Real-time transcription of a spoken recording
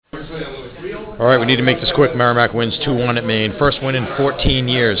All right, we need to make this quick. Merrimack wins 2-1 at Maine. First win in 14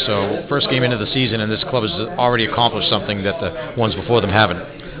 years, so first game into the season, and this club has already accomplished something that the ones before them haven't.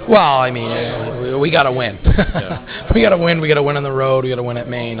 Well, I mean, we got to win. We got to win. We got to win on the road. We got to win at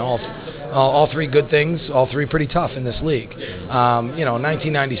Maine. All three good things. All three pretty tough in this league.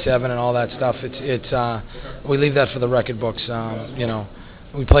 1997 and all that stuff. We leave that for the record books.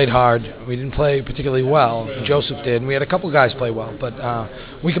 We played hard. We didn't play particularly well. Joseph did, and we had a couple guys play well. But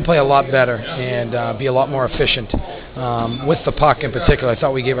we can play a lot better and be a lot more efficient with the puck in particular. I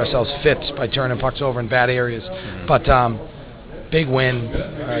thought we gave ourselves fits by turning pucks over in bad areas. But big win.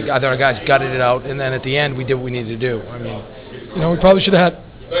 I thought our guys gutted it out, and then at the end we did what we needed to do. I mean, we probably should have had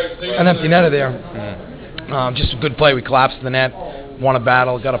an empty netter there. Just a good play. We collapsed the net, won a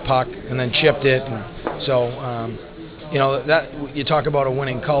battle, got a puck, and then chipped it. And so, that you talk about a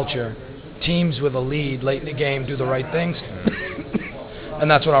winning culture. Teams with a lead late in the game do the right things,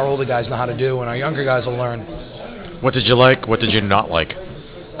 and that's what our older guys know how to do, and our younger guys will learn. What did you like? What did you not like?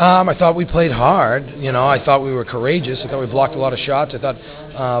 I thought we played hard. I thought we were courageous. I thought we blocked a lot of shots. I thought,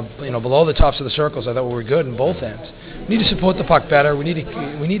 below the tops of the circles, I thought we were good in both ends. We need to support the puck better. We need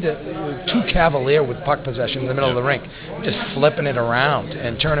to too cavalier with puck possession in the middle of the rink, just flipping it around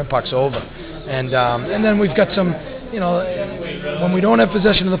and turning pucks over. And then we've got some, when we don't have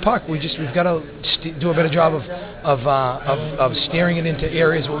possession of the puck, we've got to do a better job of steering it into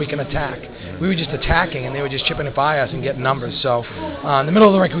areas where we can attack. We were just attacking, and they were just chipping it by us and getting numbers. So in the middle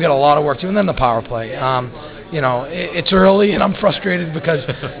of the rink, we got a lot of work to do, and then the power play. It's early, and I'm frustrated because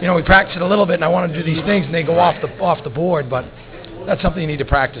we practiced it a little bit, and I want to do these things, and they go off the board. But that's something you need to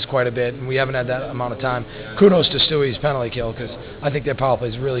practice quite a bit, and we haven't had that amount of time. Kudos to Stewie's penalty kill, because I think their power play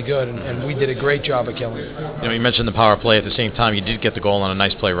is really good, and we did a great job of killing. You mentioned the power play. At the same time, you did get the goal on a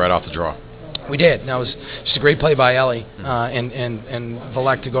nice play right off the draw. We did. That was just a great play by Ellie and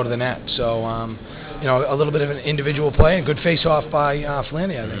Valek to go to the net. So, a little bit of an individual play, and good face-off by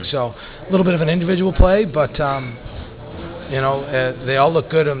Flanny, I think. So, a little bit of an individual play, but, they all look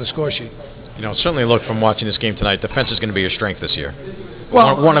good on the score sheet. Certainly look from watching this game tonight, defense is going to be your strength this year.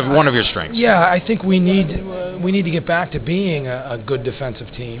 Well, one of your strengths. Yeah, I think we need to get back to being a good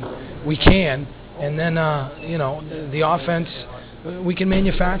defensive team. We can, and then, the offense, we can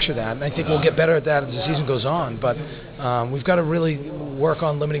manufacture that, and I think we'll get better at that as the season goes on. But we've got to really work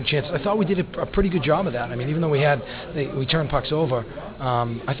on limiting chances. I thought we did a pretty good job of that. I mean, even though we turned pucks over,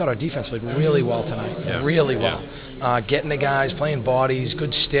 I thought our defense played really well tonight. Really well. Getting the guys, playing bodies,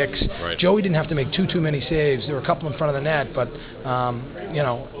 good sticks. Right. Joey didn't have to make too many saves. There were a couple in front of the net, but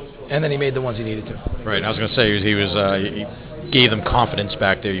and then he made the ones he needed to. Right. I was going to say he gave them confidence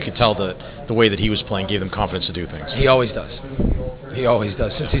back there. You could tell the way that he was playing gave them confidence to do things. He always does. He always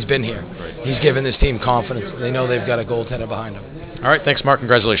does. Since he's been here, he's given this team confidence. They know they've got a goaltender behind him. All right. Thanks, Mark.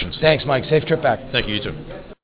 Congratulations. Thanks, Mike. Safe trip back. Thank you. You too.